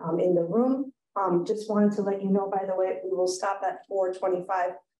and in the room. Just wanted to let you know, by the way, we will stop at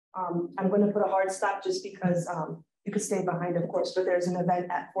 4:25. I'm going to put a hard stop just because you could stay behind, of course, but there's an event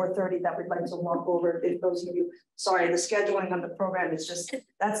at 4:30 that we'd like to walk over. If those of you, sorry, the scheduling on the program is just,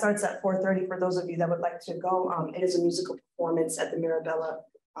 that starts at 4:30 for those of you that would like to go. It is a musical performance at the Mirabella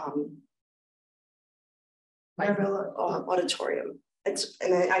Auditorium. And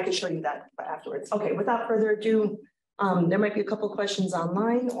I can show you that afterwards. Okay, without further ado, there might be a couple questions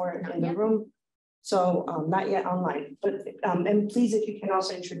online or in the room. So not yet online, but and please, if you can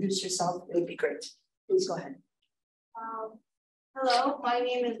also introduce yourself, it would be great. Please go ahead. Hello, my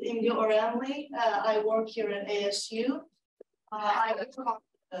name is Inaugural. I work here at ASU. I talk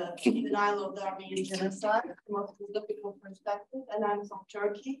the denial of the Armenian Genocide from a political perspective, and I'm from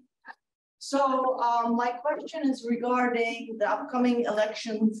Turkey. So my question is regarding the upcoming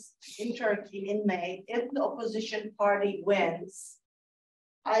elections in Turkey in May. If the opposition party wins,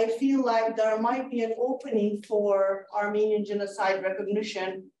 I feel like there might be an opening for Armenian genocide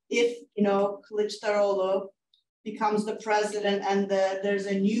recognition if, Kılıçdaroğlu becomes the president and there's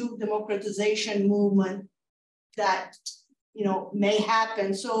a new democratization movement that, may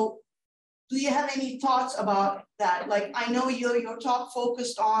happen. So do you have any thoughts about that? Like, I know your talk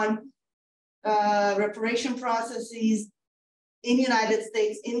focused on reparation processes in the United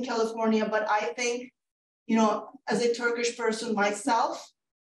States, in California, but I think, as a Turkish person myself,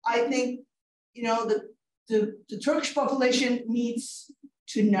 I think, the Turkish population needs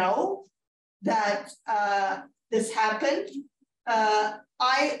to know that this happened.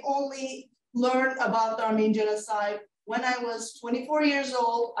 I only learned about the Armenian genocide when I was 24 years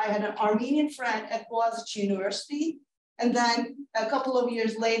old. I had an Armenian friend at Boğaziçi University. And then a couple of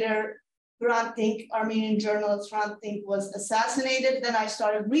years later, Hrant Dink, Armenian journalist Hrant Dink, was assassinated. Then I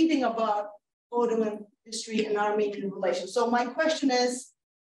started reading about Ottoman history and Armenian relations. So my question is,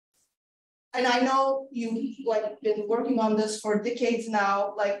 and I know you've been working on this for decades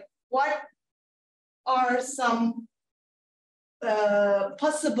now, what are some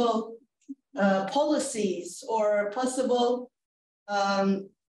possible policies or possible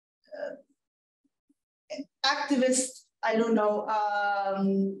activist,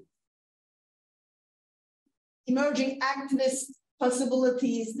 emerging activist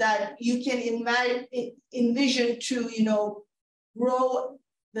possibilities that you can envision to, grow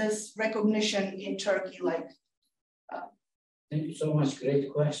this recognition in Turkey? Thank you so much. Great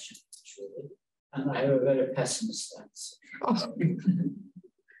question, actually. And I have a very pessimist answer.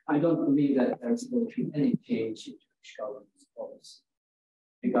 I don't believe that there's going to be any change in Turkish government's policy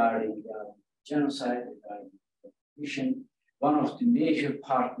regarding genocide, regarding restitution. One of the major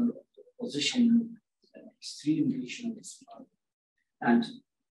partners of the opposition is an extreme nationalist party. And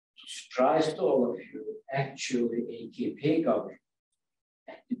to surprise to all of you, actually, AKP government,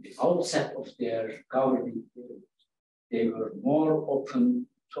 at the outset of their governing period, they were more open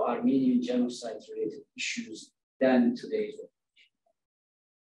to Armenian genocide-related issues than today's opposition.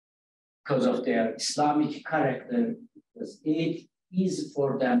 Because of their Islamic character, it was easy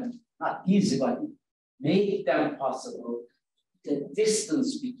for them, not easy, but made them possible, the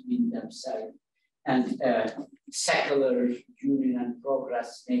distance between themselves and secular union and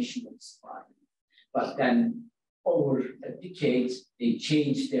progress nationalist party. But then over a decade, they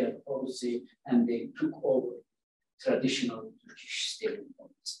changed their policy and they took over traditional Turkish state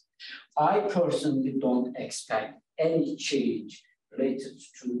policy. I personally don't expect any change related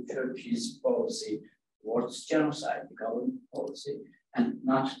to Turkey's policy towards genocide, the government policy, and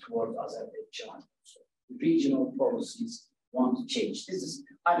not towards Azerbaijan. So regional policies won't change. This is,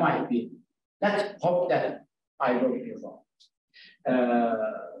 I might be, let's hope that I will be wrong.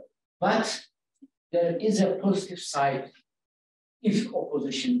 But there is a positive side if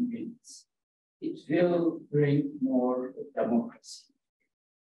opposition wins. It will bring more democracy.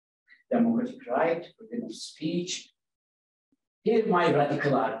 Democratic right, freedom of speech. Here's my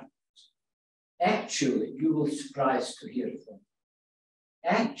radical argument. Actually, you will be surprised to hear from me.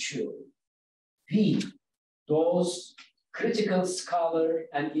 Actually, we, those critical scholar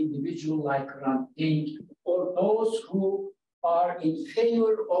and individual like Hrant Dink, or those who are in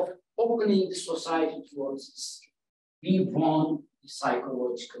favor of opening the society towards this, we won the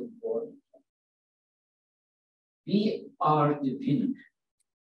psychological war. We are the winner.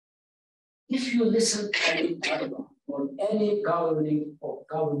 If you listen to any dialogue or any governing or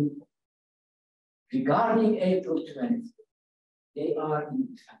government regarding April 20th, they are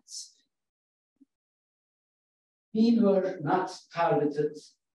in defense. We were not targeted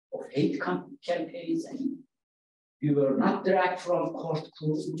of hate campaigns anymore. We were not dragged from court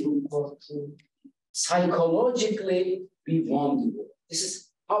to court. Psychologically, we won the war. This is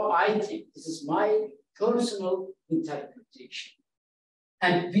how I think. This is my personal interpretation.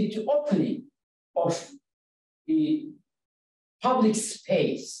 And with the opening of the public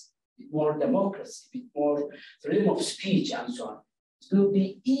space, with more democracy, with more freedom of speech and so on, it will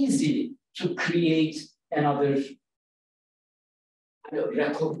be easy to create another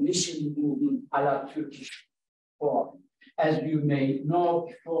recognition movement a la Turkish form. As you may know,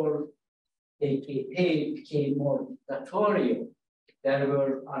 before AKP became more dictatorial, there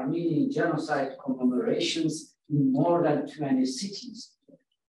were Armenian genocide commemorations in more than 20 cities,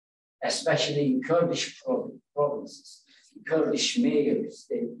 especially in Kurdish provinces. Kurdish mayors,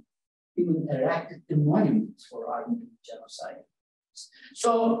 they even erected the monuments for Armenian genocide.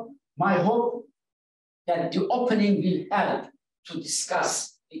 So my hope that the opening will help to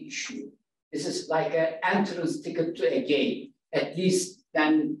discuss the issue. This is like an entrance ticket to a game. At least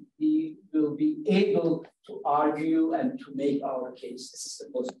then we will be able to argue and to make our case. This is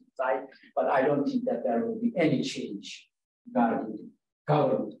the positive side, but I don't think that there will be any change regarding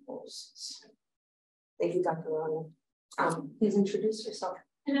government policies. Thank you, Dr. Rana. Please introduce yourself.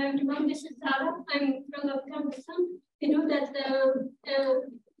 Hello everyone, this is Zara. I'm from Afghanistan. We know that the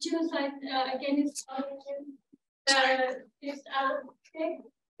genocide against Armenians is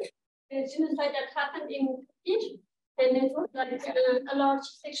a genocide that happened in Turkey, and it was like a large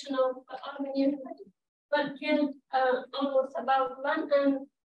section of Armenians were killed, almost about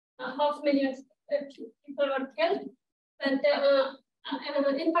 1.5 million people were killed.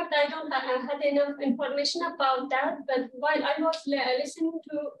 But in fact, I don't have enough information about that. But while I was listening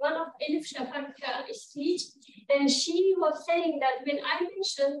to one of Elif Shafak's speech, and she was saying that when I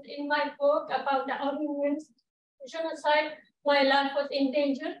mentioned in my book about the Armenian genocide, my life was in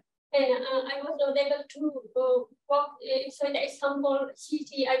danger, and I was not able to walk inside the Istanbul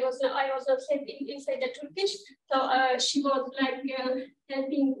city. I was not safe inside the Turkish. So she was like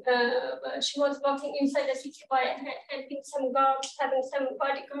helping. She was walking inside the city by helping some guards, having some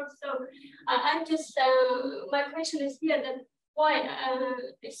bodyguards. So I'm just my question is here that why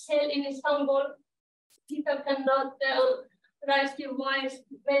still in Istanbul people cannot raise their voice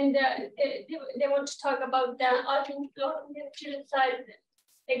when they want to talk about the Armenian genocide.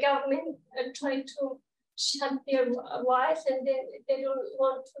 The government try to shut their voice, and they don't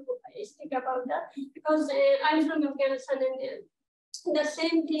want to speak about that, because I'm from Afghanistan, and the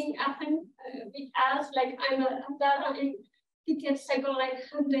same thing happened with us. Like I'm Hazara, and decades ago, like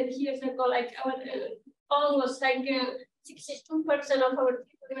 100 years ago, like our almost like 62% of our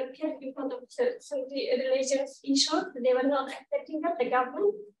people were killed because of some religious issues. They were not accepting that, the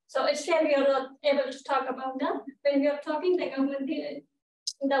government. So still we are not able to talk about that. When we are talking, the government,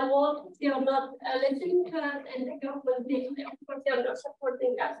 the world, they are not listening to us, and the government, of course, they are not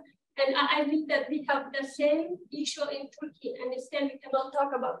supporting us. And I think that we have the same issue in Turkey, and still we cannot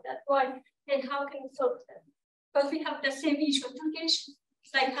talk about that. Why? And how can we solve that? Because we have the same issue. Turkish,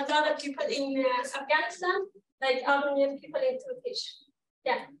 like Hazara people in Afghanistan, like Armenian people in Turkish.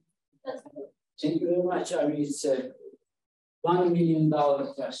 Yeah. That's it. Thank you very much. I mean, it's a $1 million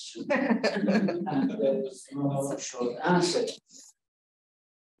question. And there is no short answer.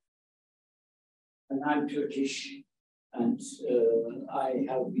 And I'm Turkish, and I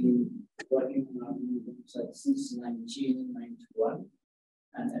have been working on Armenian genocide since 1991.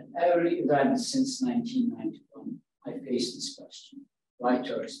 And at every event since 1991, I faced this question: why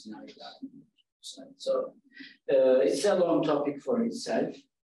Turks deny Armenian genocide? So it's a long topic for itself.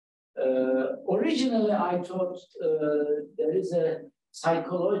 Originally, I thought there is a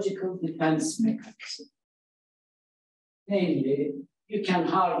psychological defense mechanism. Namely, you can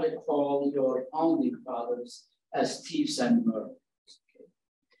hardly call your founding fathers as thieves and murderers. Okay?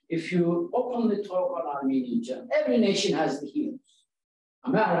 If you openly talk on Armenian genocide, every nation has the heroes.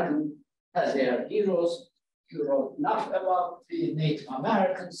 American has their heroes. You wrote enough about the Native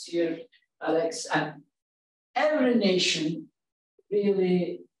Americans here, Alex, and every nation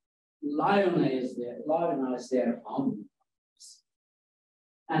really lionize their founding fathers.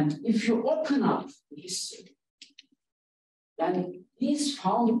 And if you open up history, then these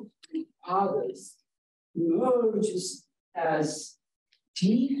founding fathers emerges as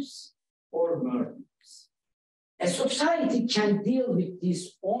thieves or murderers. A society can deal with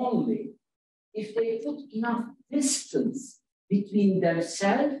this only if they put enough distance between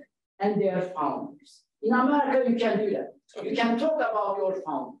themselves and their founders. In America, you can do that. You can talk about your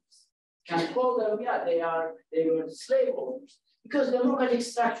founders. You can call them, yeah, they were slave owners, because the democratic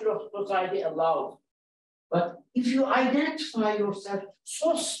structure of society allows. But if you identify yourself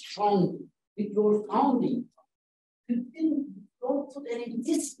so strongly with your founding, you didn't don't put any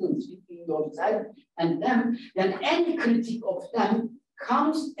distance between yourself and them, then any critique of them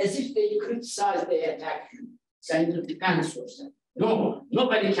comes as if they criticize, they attack you, saying to defense yourself. No,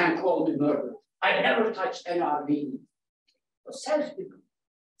 nobody can call me murderer. I never touched any Armenian. Self-defense,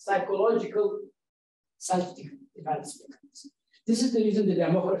 psychological self-defense mechanism. This is the reason the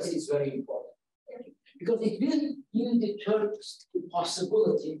democracy is very important. Because it will even deter the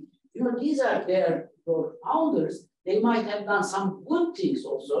possibility, these are their founders, they might have done some good things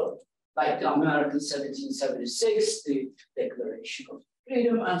also, like the American 1776, the Declaration of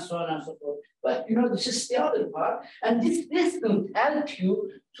Freedom, and so on and so forth. But this is the other part, and this will help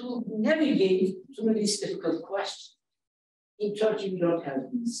you to navigate through these difficult questions. In Turkey, we don't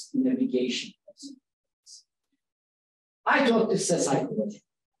have these navigation. I taught this as psychology.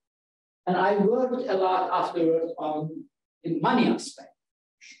 And I worked a lot afterwards on the money aspect,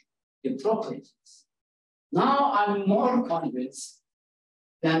 the properties. Now I'm more convinced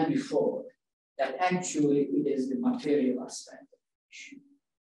than before that actually it is the material aspect of the issue.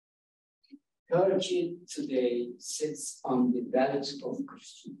 Turkey today sits on the belt of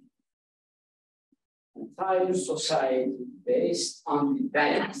Christianity. Entire society based on the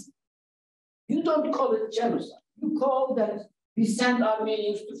balance. You don't call it genocide. You call that we send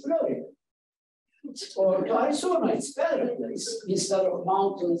Armenians to Florida or to Arizona. It's better place instead of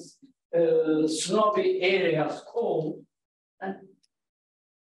mountains, snowy areas, cold. And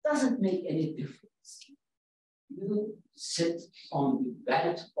doesn't make any difference. You sit on the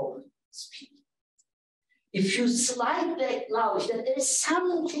belt of this people. If you slightly acknowledge that there is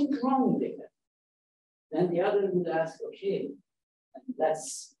something wrong there, then the other would ask, okay,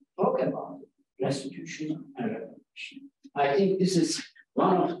 let's talk about it. Restitution and reparation. I think this is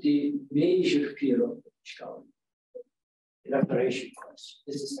one of the major fear of the British government. The reparation question.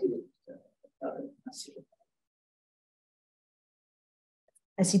 This is the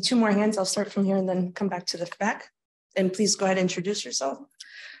I see two more hands. I'll start from here and then come back to the back. And please go ahead and introduce yourself.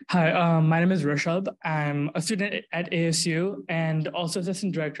 Hi, my name is Rishabh. I'm a student at ASU and also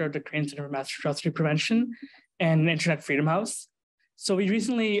assistant director of the Korean Center for Mass Atrocity Prevention and Internet Freedom House. So we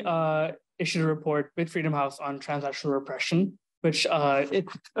recently issued a report with Freedom House on transnational repression, which my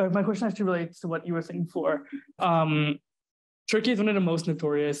question actually relates to what you were saying before. Turkey is one of the most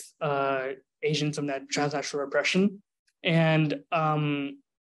notorious agents of that transnational repression, and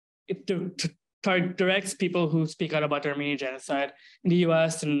it directs people who speak out about the Armenian genocide in the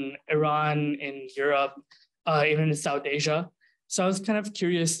US and Iran, in Europe, even in South Asia. So I was kind of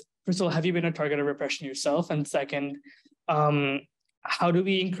curious, first of all, have you been a target of repression yourself? And second, how do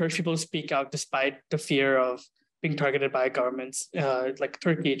we encourage people to speak out despite the fear of being targeted by governments like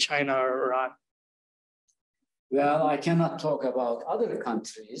Turkey, China, or Iran? Well, I cannot talk about other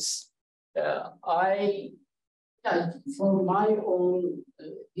countries. For my own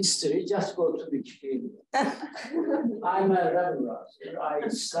history, just go to Wikipedia. I'm a rebel rouser. I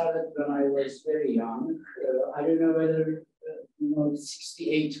started when I was very young. I don't know whether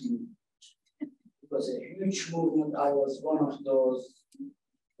 68 movement. It was a huge movement. I was one of those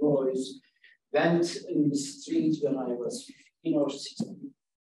boys. Went in the streets when I was 15 or 16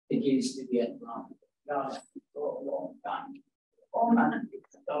 against the Vietnam. For a long time.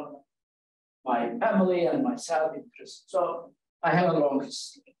 My family and my self-interest. So I have a long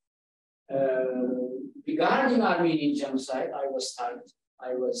history. Regarding Armenian genocide, I was targeted.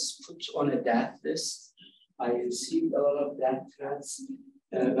 I was put on a death list. I received a lot of death threats.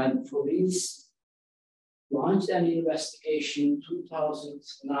 When police launched an investigation in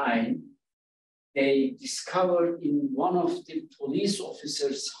 2009, they discovered in one of the police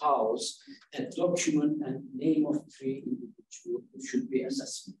officers' house a document and name of 3 individuals who should be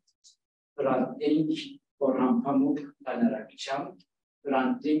assassinated. Hrant Dink, Orhan Pamuk, Taner Akçam.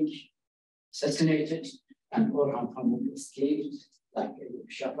 Hrant Dink assassinated, and Orhan Pamuk escaped, like Eyüp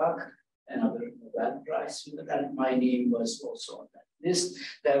Şafak, another Nobel Prize winner, and my name was also on that list.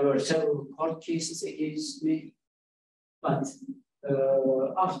 There were several court cases against me, but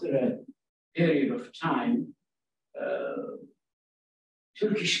after a period of time,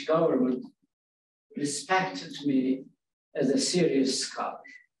 Turkish government respected me as a serious scholar.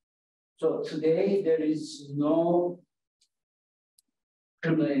 So today there is no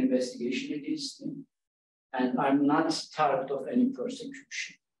criminal investigation against me, and I'm not target of any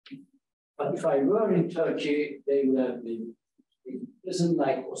persecution. But if I were in Turkey, they would have been in prison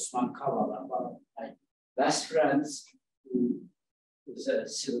like Osman Kavala, one of my best friends, who is a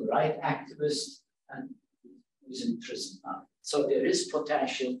civil rights activist and is in prison now. So there is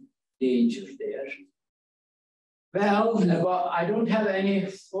potential danger there. Well, I don't have any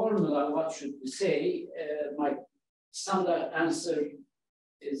formula, what should we say? My standard answer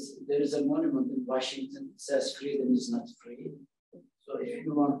is there is a monument in Washington that says freedom is not free. So if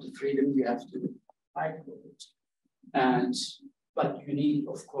you want the freedom, you have to fight for it. But you need,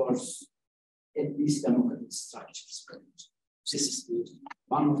 of course, at least democratic structures. This is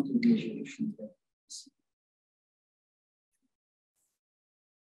one of the major issues.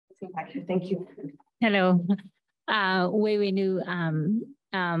 Thank you. Hello. Wei Nu.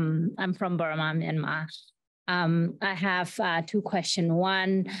 I'm from Burma, Myanmar. I have two questions.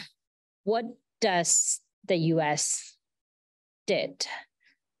 One, what does the US did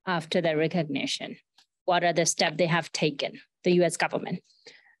after the recognition? What are the steps they have taken, the US government?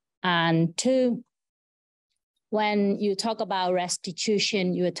 And two, when you talk about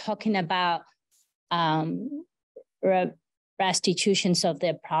restitution, you're talking about restitutions of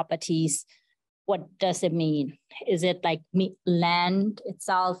their properties. What does it mean? Is it like land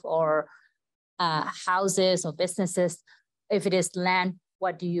itself or houses or businesses? If it is land,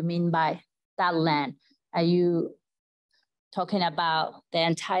 what do you mean by that land? Are you talking about the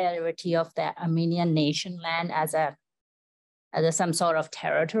entirety of the Armenian nation land as some sort of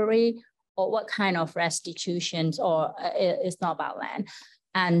territory, or what kind of restitutions, or it's not about land?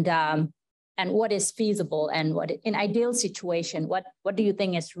 And what is feasible, and what in ideal situation, what do you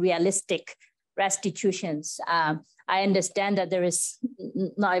think is realistic restitutions? I understand that there is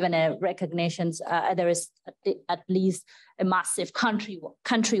not even a recognition, there is at least a massive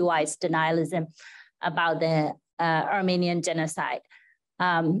country-wide denialism about the Armenian genocide.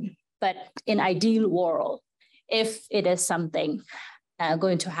 But in ideal world, if it is something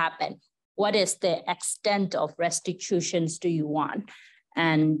going to happen, what is the extent of restitutions do you want?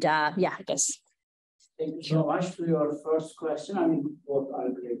 And yeah, I guess. Thank you so much for your first question. I mean, both are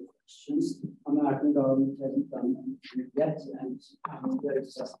great questions. American government hasn't done anything yet, and I'm very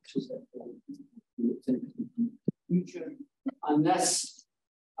suspicious that they will in the future, unless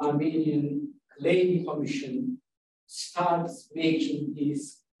Armenian Claim Commission starts making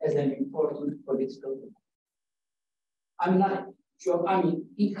this as an important political. I'm not sure. I mean,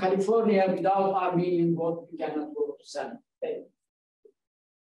 in California, without Armenian vote, you cannot go to Senate.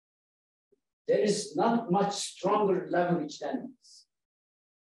 There is not much stronger leverage than this.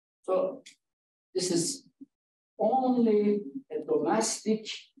 So this is only a domestic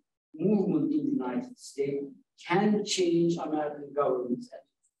movement in the United States can change American government's attitude.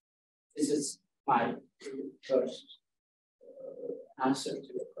 This is my first answer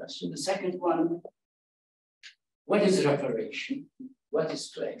to the question. The second one, what is reparation? What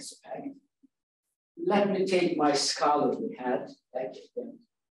is to expect? Let me take my scholarly hat,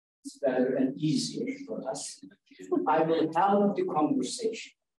 it's better and easier for us. I will help the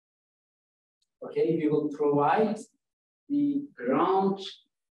conversation. Okay, we will provide the ground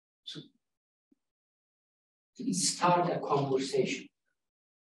to start a conversation.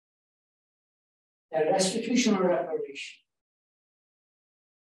 A restitution or reparation,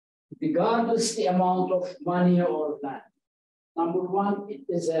 regardless the amount of money or land. Number one, it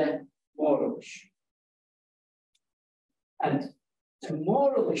is a moral issue. And the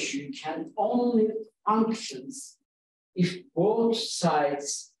moral issue can only function if both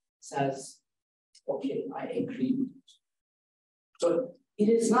sides says, okay, I agree with it. So it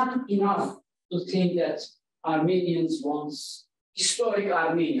is not enough to think that Armenians want historic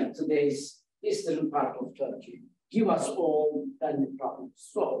Armenia, today's eastern part of Turkey, give us all, then the problem is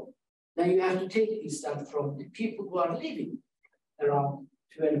solved. Then you have to take this stuff from the people who are living around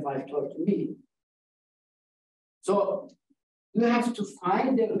 25, 30 million. So you have to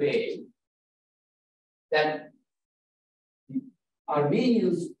find a way that the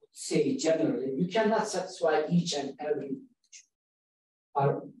Armenians say generally, you cannot satisfy each and every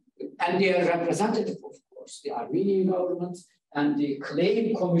and they are representative, of course, the Armenian government and the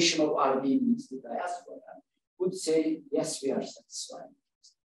Claim Commission of Armenians, the diaspora, would say, yes, we are satisfied.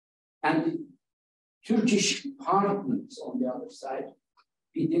 And the Turkish partners on the other side,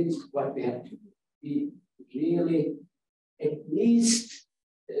 we did what we had to do. We really at least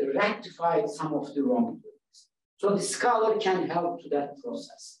rectified some of the wrongdoings. So the scholar can help to that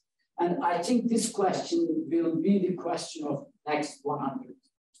process. And I think this question will be the question of next 100 years.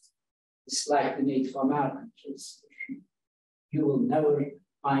 It's like the Native American case. You will never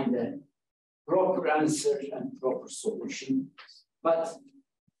find a proper answer and proper solution. But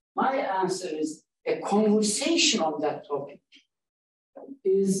my answer is a conversation on that topic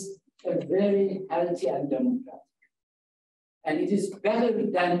is a very healthy and democratic. And it is better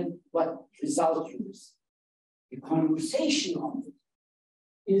than what result you receive. The conversation on it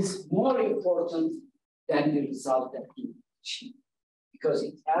is more important than the result that you achieve, because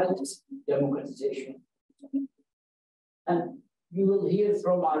it helps democratization. And you will hear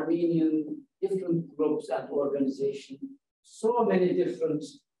from Armenian different groups and organizations so many different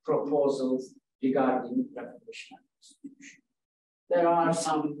proposals regarding revolution and restitution. There are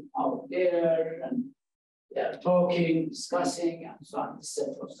some out there, and they are talking, discussing, and so on. It's a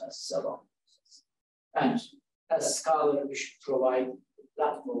process, it's a long process. And as a scholar, we should provide a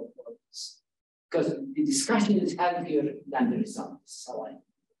platform for this, because the discussion is healthier than the results. So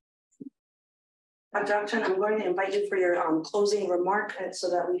Dr. Akçam, I'm going to invite you for your closing remark so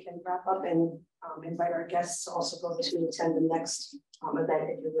that we can wrap up and invite our guests to also go to attend the next event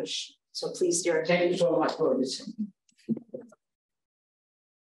if you wish. So please, dear. Thank you so much for listening.